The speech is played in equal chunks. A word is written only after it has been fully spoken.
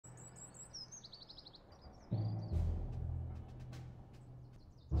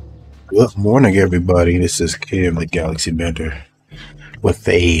Good morning, everybody. This is Kim, the Galaxy Bender, with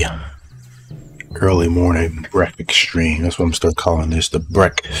a early morning breakfast stream. That's what I'm gonna start calling this, the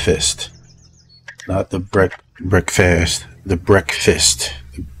breakfast, not the breakfast, the breakfast,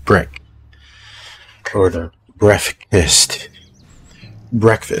 the break or the breakfast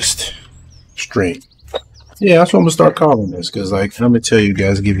stream. Yeah, that's what I'm gonna start calling this because, like, let me tell you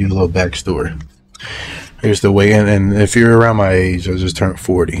guys, give you a little backstory. Here's the way, and if you're around my age, I just turned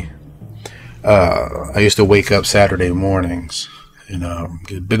 40. I used to wake up Saturday mornings and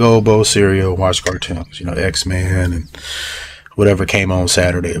get a big old bowl of cereal, watch cartoons, X-Men and whatever came on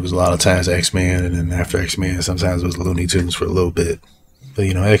Saturday. It was a lot of times X-Men, and then after X-Men, sometimes it was Looney Tunes for a little bit. But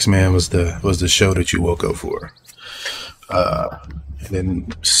X-Men was the show that you woke up for. And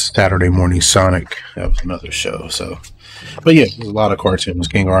then Saturday morning Sonic, that was another show. So, but yeah, there's a lot of cartoons.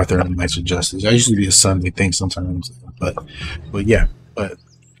 King Arthur and the Knights of Justice. I used to be a Sunday thing sometimes, but yeah, but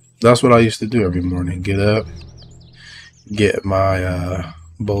that's what I used to do every morning. Get up, get my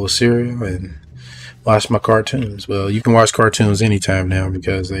bowl of cereal, and watch my cartoons. Well, you can watch cartoons anytime now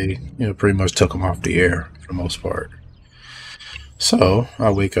because they, pretty much took them off the air for the most part. So I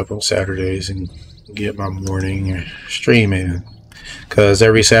wake up on Saturdays and get my morning stream in. Because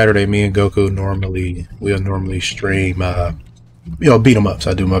every Saturday, me and Goku we'll normally stream, beat 'em ups.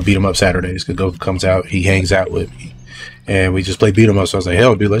 I do my beat 'em up Saturdays because Goku comes out, he hangs out with me, and we just play beat 'em ups. So I was like,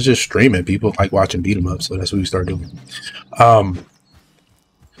 hell, dude, let's just stream it. People like watching beat 'em ups, so that's what we start doing.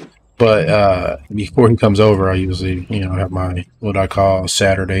 But before he comes over, I usually, have my what I call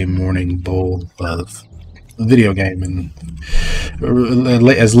Saturday morning bowl of video game, and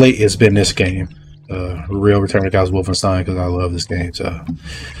as late as been this game. Real Return of Wolfenstein because I love this game. So,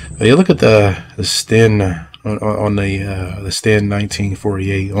 you look at the Sten on the Sten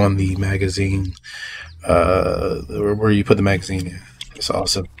 1948 on the magazine, where you put the magazine in. It's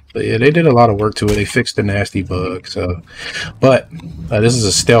awesome. But yeah, they did a lot of work to it. They fixed the nasty bug. So, but this is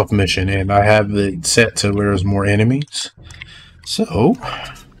a stealth mission, and I have it set to where there's more enemies. So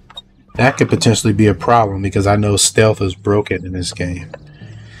that could potentially be a problem because I know stealth is broken in this game.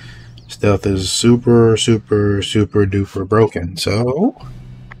 Stealth is super, super, super duper broken. So,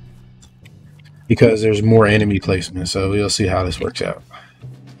 because there's more enemy placement, so we'll see how this works out.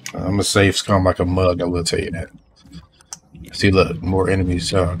 I'm a safe scum like a mug, I will tell you that. See, look, more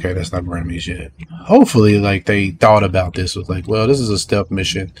enemies. Oh, okay, that's not more enemies yet. Hopefully, like, they thought about this. Was like, well, this is a stealth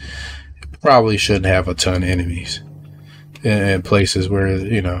mission. Probably shouldn't have a ton of enemies in places where,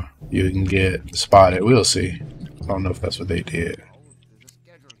 you can get spotted. We'll see. I don't know if that's what they did.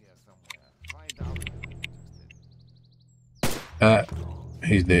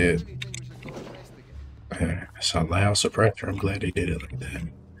 He's dead. It's a loud suppressor. I'm glad they did it like that.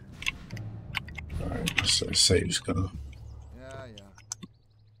 Alright, let's save scum.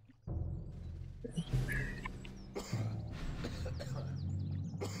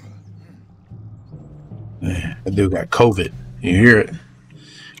 Man, that dude got COVID. You hear it?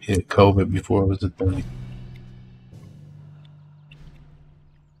 He had COVID before it was a thing.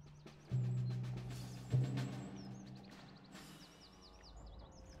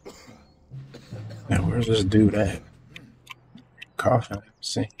 Now, where's this dude at? Coughing. Let's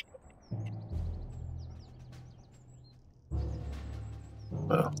see.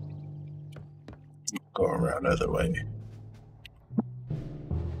 Well, go around the other way.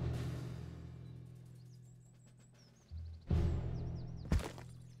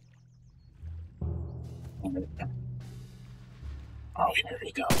 Oh, here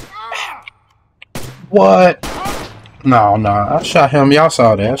we go. What? No, I shot him. Y'all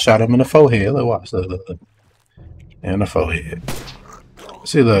saw that. I shot him in the forehead. Look, watch. Look. In the forehead.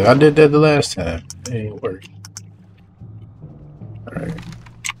 See, look. I did that the last time. It ain't work. Alright.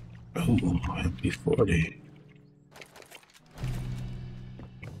 Ooh, MP40.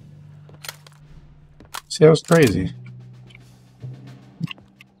 See, that was crazy.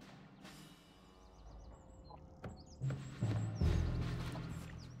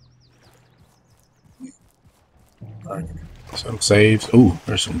 Alright. Some saves. Ooh,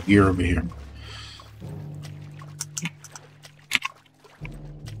 there's some gear over here.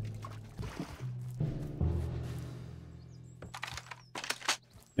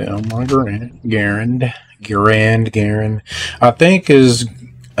 Elmar Garand. I think is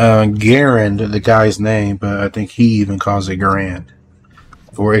Garand the guy's name, but I think he even calls it Garand.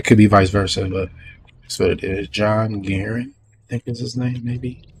 Or it could be vice versa, but that's what it is. John Garand, I think is his name,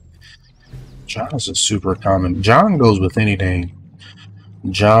 maybe. John is a super common. John goes with anything.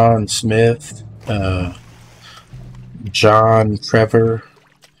 John Smith, John Trevor,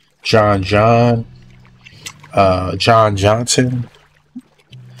 John Johnson.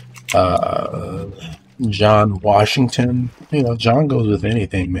 Uh, John Washington. You know, John goes with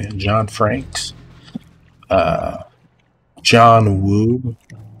anything, man. John Franks. Uh, John Woo.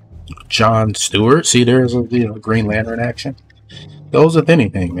 John Stewart. See, there's a Green Lantern action. Goes with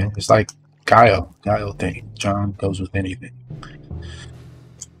anything, man. It's like Guile thing. John goes with anything.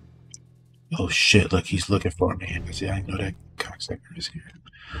 Oh shit! Look, he's looking for me. See, I know that cocksucker is here.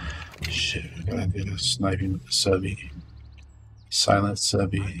 Shit, I gotta get a sniping with the subby. Silent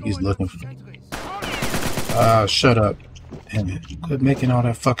subby. He's looking for me. Ah, shut up. Damn it. Quit making all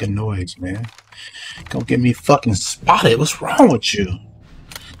that fucking noise, man. Don't get me fucking spotted. What's wrong with you?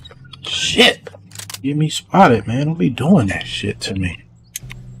 Shit. Get me spotted, man. Don't be doing that shit to me.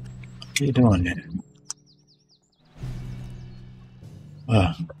 What are you doing that?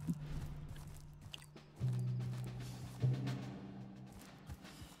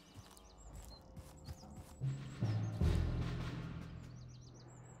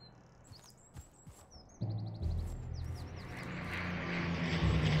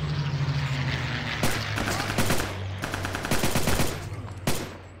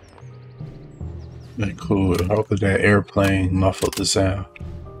 Cool. I hope that airplane muffled the sound.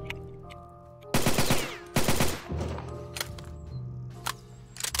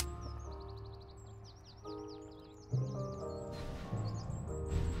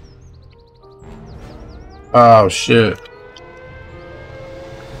 Oh shit.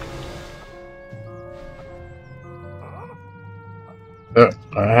 That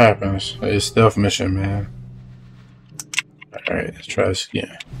happens. It's stealth mission, man. Alright, let's try this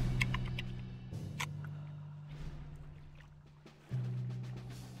again.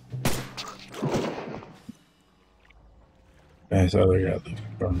 That's all I got looking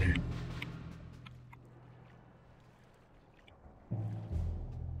for me.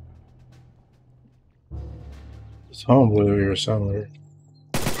 It's homeboy here somewhere.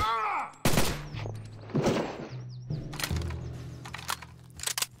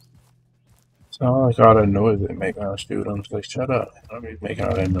 Sound like all that noise they make when I shoot them. It's like, shut up. I'm making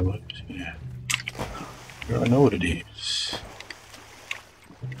all that noise. Yeah. I know what it is.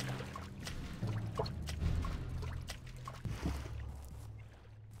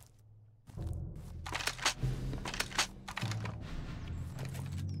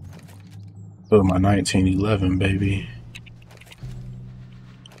 Oh, my 1911, baby.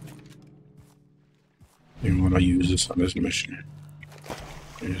 Even when I use this on this mission.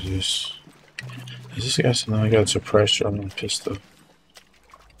 There's this. Is this guy something I got a suppressor on the pistol?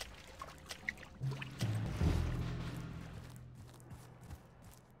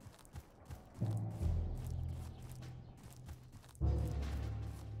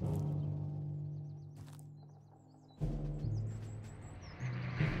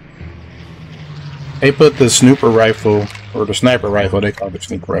 They put the snooper rifle, or the sniper rifle, they call it the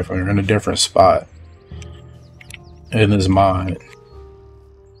sniper rifle, in a different spot in his mind.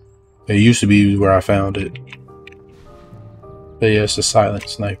 It used to be where I found it. But yeah, it's a silent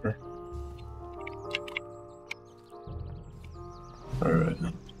sniper. Alright.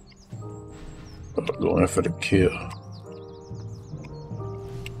 I'm going for the kill.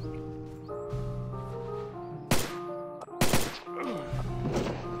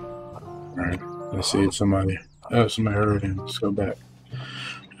 Alright. Let's see if somebody heard him. Let's go back.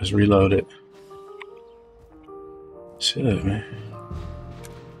 Let's reload it. Shit, man.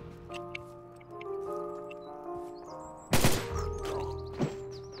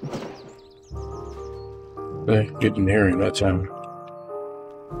 Hey, getting near him that time.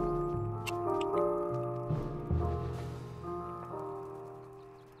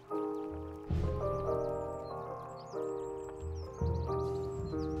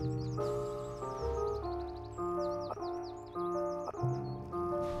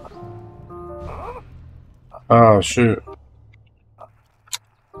 Oh, shoot.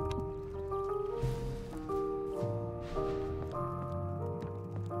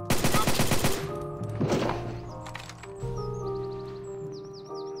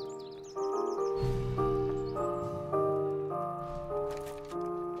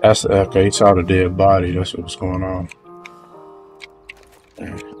 That's okay. He saw the dead body. That's what's going on.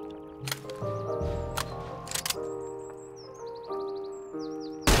 Yeah.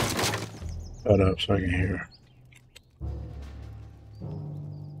 Shut up so I can hear.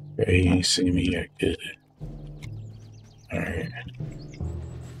 Okay, he ain't seen me yet. Good. Alright.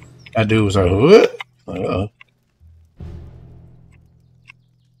 That dude was like, what? Uh-oh.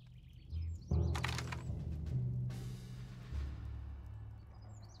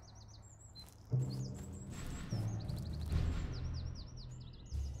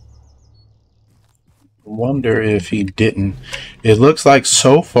 Wonder if he didn't It looks like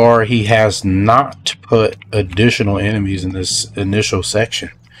so far he has not put additional enemies in this initial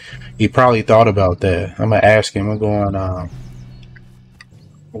section. He probably thought about that. I'm gonna ask him. I'm go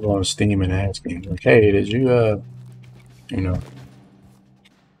on Steam and ask him. Like, hey, did you you know?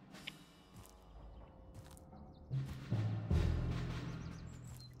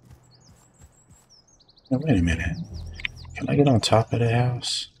 Now, wait a minute. Can I get on top of the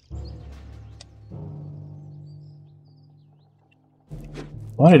house?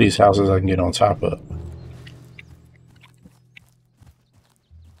 One of these houses I can get on top of.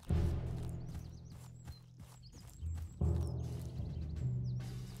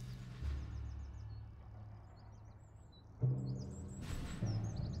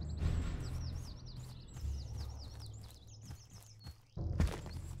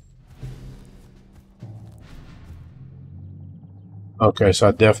 Okay, so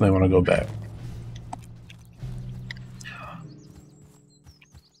I definitely want to go back.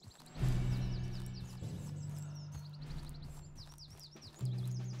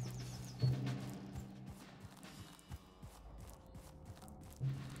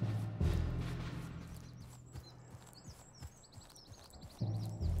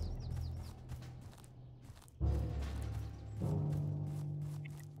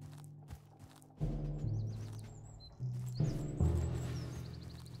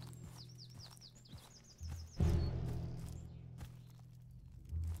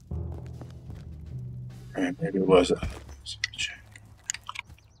 And maybe it was a check.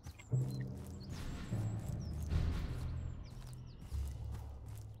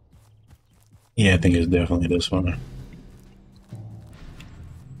 Yeah, I think it's definitely this one.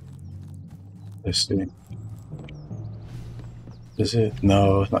 Let's see. Is it?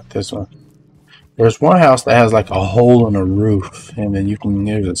 No, it's not this one. There's one house that has like a hole in the roof, and then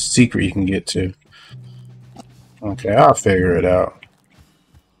there's a secret you can get to. Okay, I'll figure it out.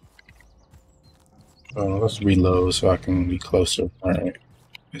 Let's reload so I can be closer. Alright.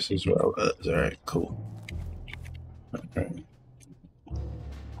 This is where I was. Alright, cool. Alright.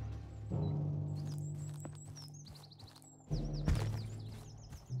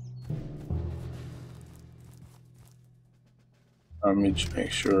 Let me just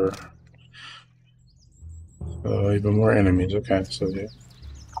make sure. Even more enemies. Okay, so yeah.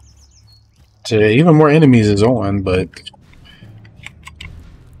 Today, even more enemies is on, but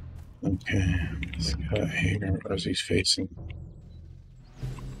okay. This guy here, where's he facing?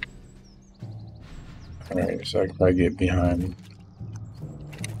 Alright, so I can probably get behind him.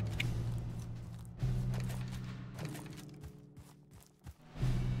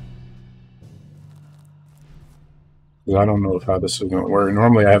 I don't know how this is going to work.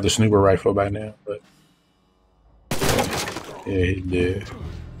 Normally I have the snooper rifle by now, but yeah, he did.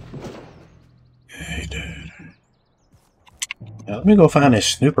 Yeah, he did. Now, let me go find this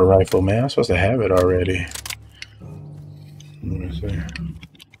snooper rifle, man. I'm supposed to have it already. Let me see.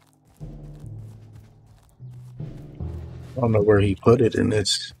 I don't know where he put it in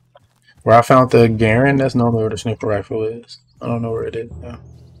this. Where I found the Garen, that's normally where the snooper rifle is. I don't know where it is now.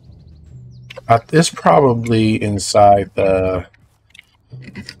 It's probably inside the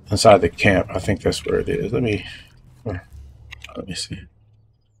camp. I think that's where it is. Let me see.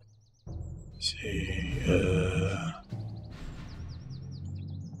 Let's see.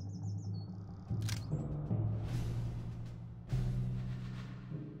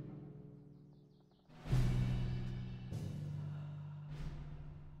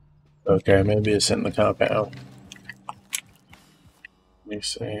 Okay, maybe it's in the compound. Let me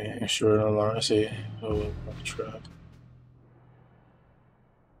see. Ensure no longer see. Oh, truck.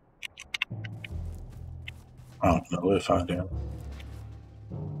 I don't know. We'll find out.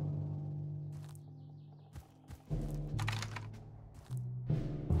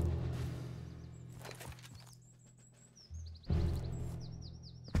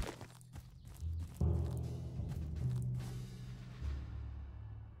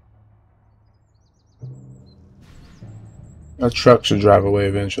 A truck should drive away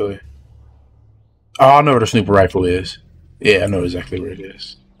eventually. Oh, I know where the snooper rifle is. Yeah, I know exactly where it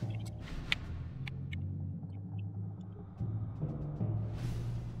is.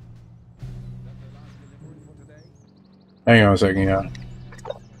 Hang on a second, yeah.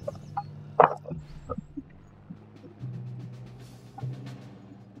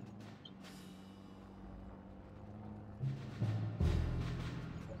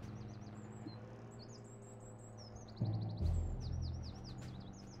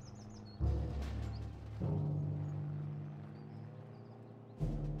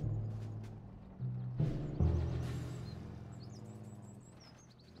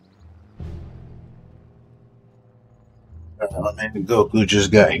 Man, Goku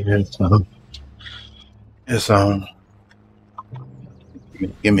just got here, so it's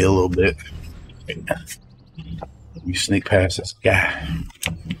give me a little bit. Let me sneak past this guy.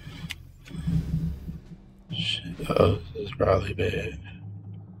 Oh, this is probably bad.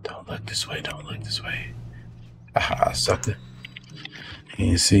 Don't look this way. Don't look this way. Aha, sucker. He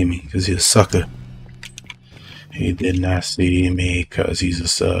didn't see me because he's a sucker. He did not see me because he's a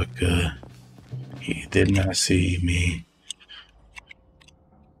sucker. He did not see me.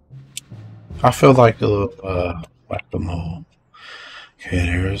 I feel like a little whack-a-mole. Okay,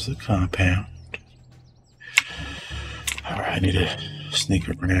 there's the compound. Alright, I need to sneak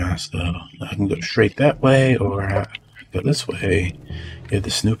around so I can go straight that way, or I go this way. Get the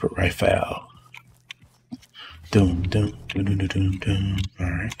snooper rifle. Doom, doom, doom, doom, doom, doom.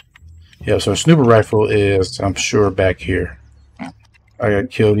 Alright. Yeah, so snooper rifle is, I'm sure, back here. I gotta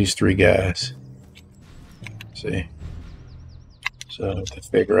kill these 3 guys. See? So to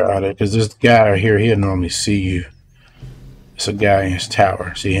figure out it, because this guy right here, he'll normally see you. It's a guy in his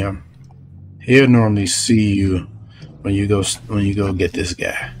tower. See him? He'll normally see you when you go get this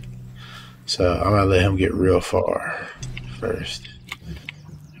guy. So I'm gonna let him get real far first.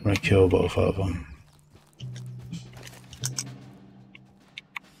 I'm gonna kill both of them.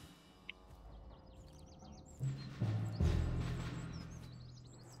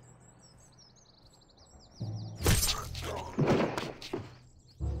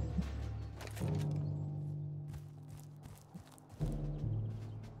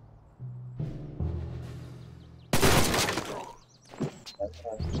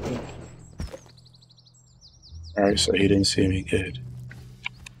 Alright, so he didn't see me good.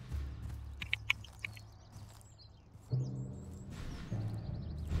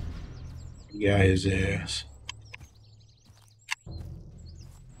 Got his ass.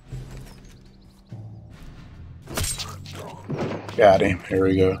 Got him. Here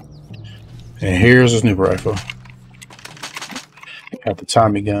we go. And here's a snooper rifle. Got the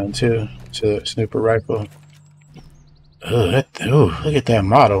Tommy gun too. To the snooper rifle. Oh, look at that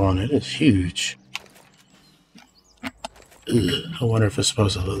model on it. It's huge. Ugh, I wonder if it's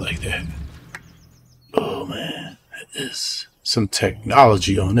supposed to look like that. Oh man, that is some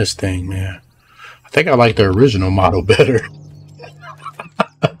technology on this thing, man. I think I like the original model better.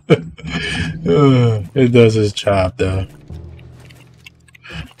 It does its job though.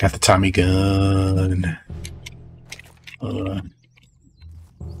 Got the Tommy gun. Alright,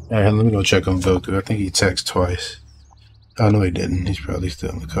 let me go check on Goku. I think he texted twice. Oh no, he didn't. He's probably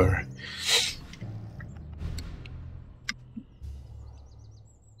still in the car.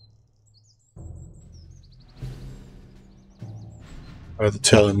 Or the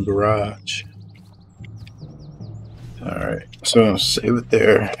Telling garage. Alright, so I'll save it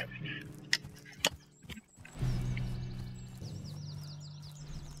there.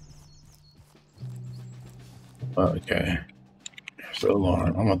 Okay. There's the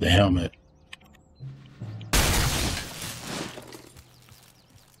alarm. I want the helmet.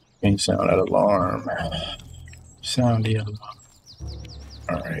 Can't sound that alarm. Sound the alarm.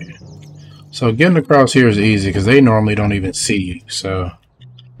 Alright. So getting across here is easy because they normally don't even see you. So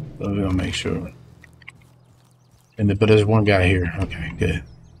we're gonna make sure. But there's one guy here. Okay, good.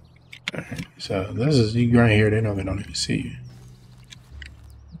 Alright. So this is you right here, they normally don't even see you.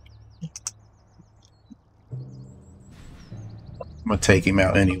 I'm gonna take him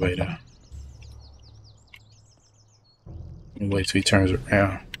out anyway though. Wait till he turns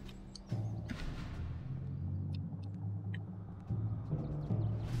around.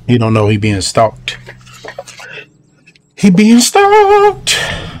 He don't know he being stalked. He being stalked.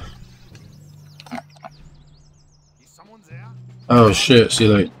 Oh shit! See,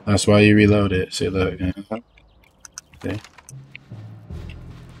 look, that's why you reload it. See, look. See.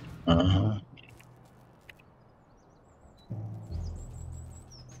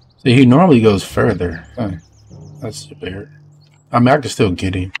 See, he normally goes further. Huh. That's weird. I mean, I can still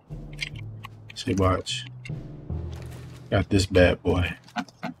get him. See, watch. Got this bad boy.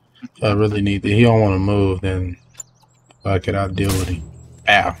 If I really need to. He don't want to move, then fuck it, I'll deal with him.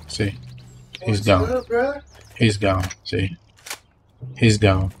 Ow, see? He's gone. He's gone, see? He's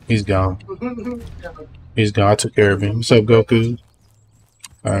gone. He's gone. He's gone. I took care of him. What's up, Goku?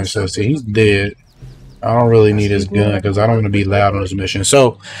 Alright, so see, he's dead. I don't really need his gun because I don't want to be loud on this mission.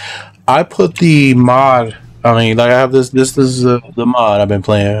 So, I put the mod. I mean, like I have this. This is the mod I've been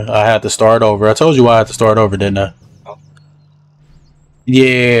playing. I had to start over. I told you why I had to start over, didn't I?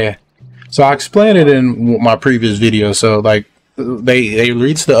 Yeah. So I explained it in my previous video. So like they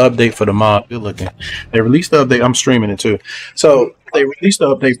released the update for the mod. Good looking. They released the update. I'm streaming it too. So they released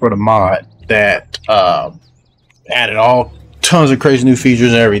the update for the mod that added all tons of crazy new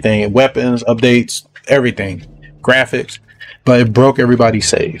features and everything, weapons, updates, everything, graphics, but it broke everybody's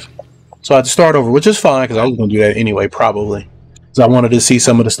save. So I had to start over, which is fine because I was going to do that anyway, probably, because I wanted to see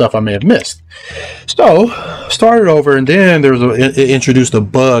some of the stuff I may have missed. So started over, and then there was it introduced a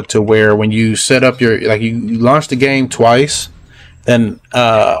bug to where when you set up your, like, you launch the game twice, then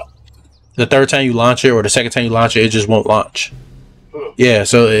the third time you launch it or the second time you launch it, it just won't launch. Yeah,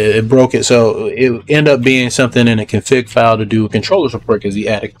 so it broke it. So it ended up being something in a config file to do a controller support because he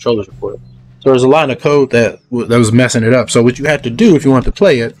added controller support. So there's a line of code that was messing it up. So what you had to do if you want to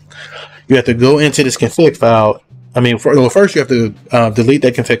play it, you have to go into this config file. I mean, first you have to delete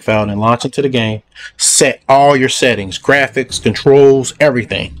that config file and launch into the game. Set all your settings, graphics, controls,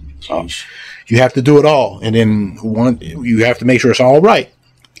 everything. You have to do it all, and then you have to make sure it's all right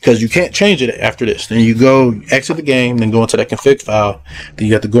because you can't change it after this. Then you go exit the game, then go into that config file. Then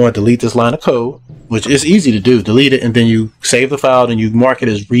you have to go and delete this line of code, which is easy to do. Delete it, and then you save the file, and you mark it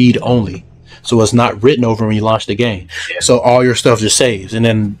as read only, so it's not written over when you launch the game. Yeah. So all your stuff just saves, and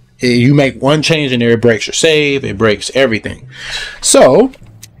then you make one change in there, it breaks your save, it breaks everything. So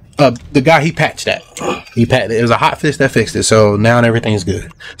the guy, he patched that. It was a hot fix that fixed it. So now everything's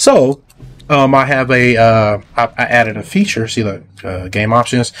good. So I have I added a feature. See the game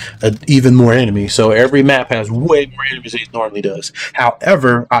options, even more enemies. So every map has way more enemies than it normally does.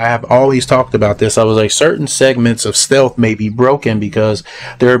 However, I have always talked about this. I was like, certain segments of stealth may be broken because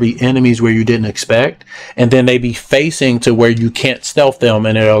there will be enemies where you didn't expect, and then they be facing to where you can't stealth them,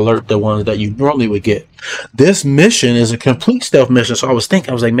 and it'll alert the ones that you normally would get. This mission is a complete stealth mission, so I was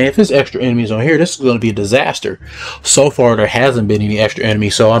like, man, if there's extra enemies on here, this is going to be a disaster. So far, there hasn't been any extra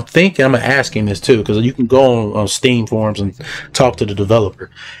enemies, so I'm asking this too, because you can go on Steam forums and talk to the developer.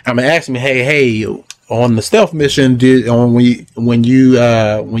 I'm asking me, hey, on the stealth mission, when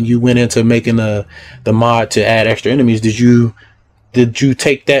you went into making the mod to add extra enemies, did you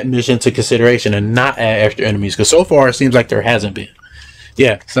take that mission into consideration and not add extra enemies? Because so far, it seems like there hasn't been.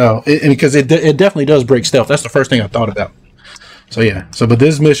 Yeah, so because it definitely does break stealth. That's the first thing I thought about. So yeah, but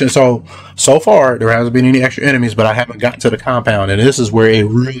this mission, so far there hasn't been any extra enemies, but I haven't gotten to the compound, and this is where it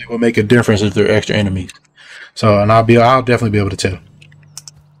really will make a difference if there are extra enemies. So, and I'll definitely be able to tell.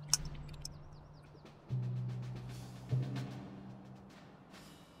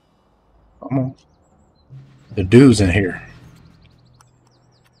 Come on, the dude's in here.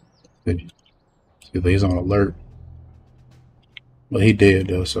 See, he's on alert. Well, he did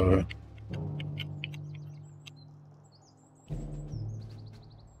though, so.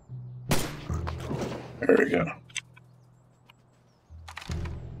 There we go.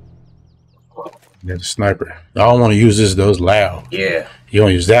 Yeah, the sniper. I don't want to use this though, it's loud. Yeah. You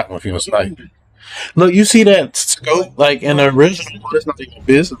don't use that one if you want to snipe. Look, you see that scope like in the original one, it's not even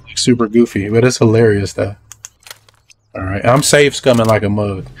biz, it's like super goofy, but it's hilarious though. Alright, I'm safe scumming like a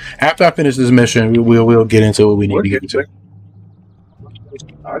mug. After I finish this mission, we'll get into what we need to get into.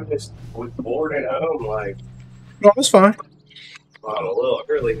 I just was bored at home, like. No, it's fine. A little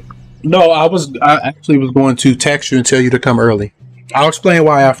early. No, I actually was going to text you and tell you to come early. I'll explain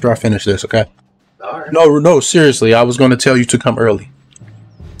why after I finish this, okay? All right. No, seriously, I was going to tell you to come early.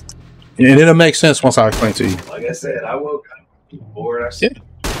 And it'll make sense once I explain to you. Like I said, I woke up bored. I said,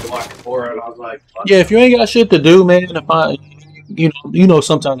 watched before, and I was like, yeah, if you ain't got shit to do, man, you know,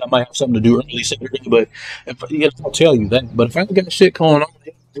 sometimes I might have something to do early Saturday, but I'll tell you that. But if I ain't got shit going on,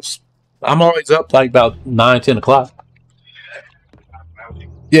 I'm always up like about 9, 10 o'clock.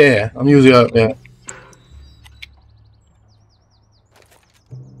 Yeah, I'm usually up. Yeah.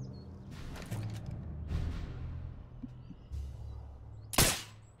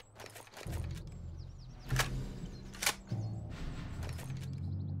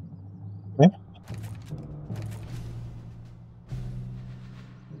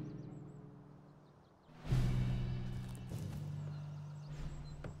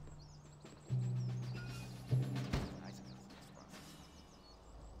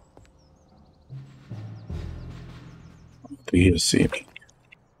 He'll see me.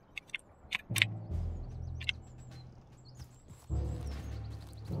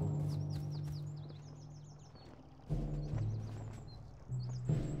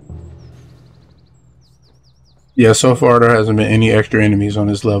 Yeah, so far there hasn't been any extra enemies on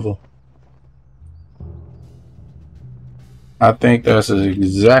this level. I think that's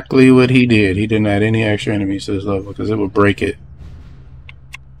exactly what he did. He didn't add any extra enemies to this level because it would break it.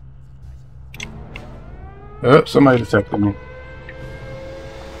 Oh, somebody detected me.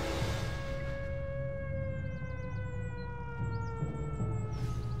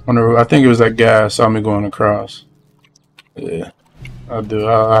 I think it was that guy saw me going across. Yeah, I do.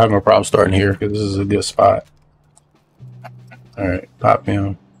 I have no problem starting here because this is a good spot. Alright, pop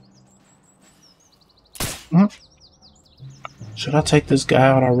him. Should I take this guy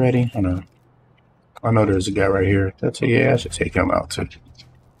out already? I know there's a guy right here. Yeah, I should take him out too.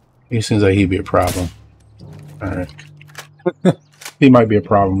 He seems like he'd be a problem. Alright. He might be a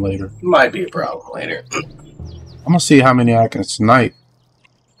problem later. Might be a problem later. I'm gonna see how many I can snipe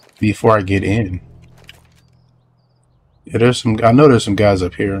before I get in. Yeah, I know there's some guys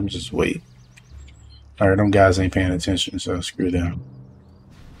up here. I'm just wait. Alright, them guys ain't paying attention, so screw them.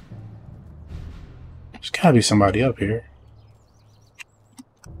 There's gotta be somebody up here.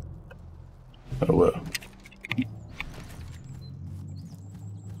 Oh well.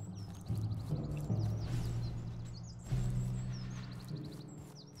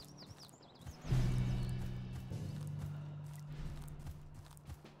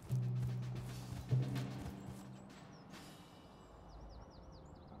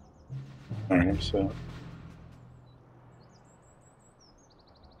 Alright, so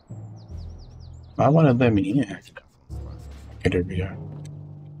I want to let me in. Okay, there we are.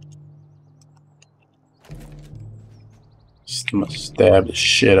 I'm gonna stab the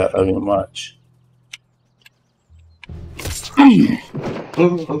shit out of him much. Alright.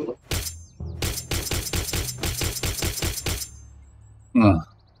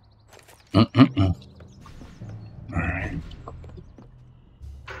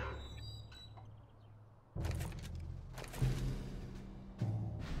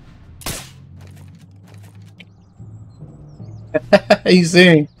 You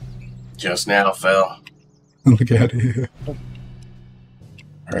see? Just now fell. Look at it.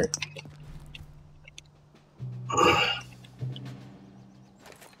 Alright.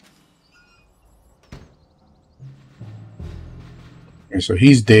 Okay, so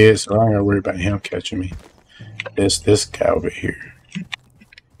he's dead, so I ain't gotta worry about him catching me. This guy over here.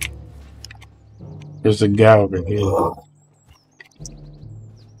 There's a guy over here.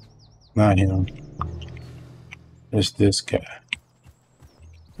 Not him. It's this guy.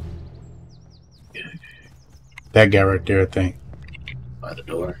 That guy right there, I think. By the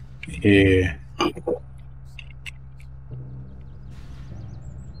door? Yeah.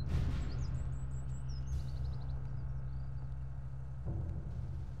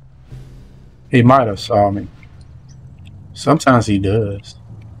 He might have saw me. Sometimes he does.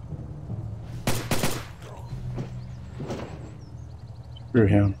 Screw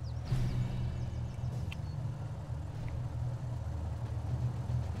him.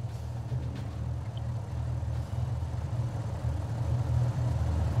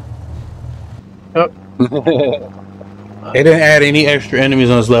 Oh. They didn't add any extra enemies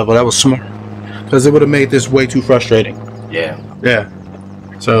on this level. That was smart. Because it would have made this way too frustrating. Yeah. Yeah.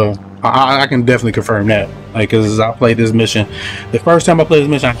 So, I can definitely confirm that. Like, because I played this mission. The first time I played this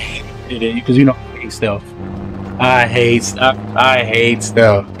mission, I hated it. Because, you know, I hate stealth. I hate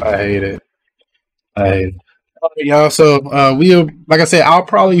stealth. I hate it. I hate it. Alright, y'all. So, like I said, I'll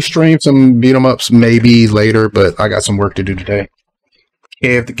probably stream some beat 'em ups maybe later, but I got some work to do today.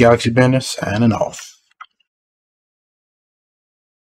 Cave the Galaxy Bender signing off.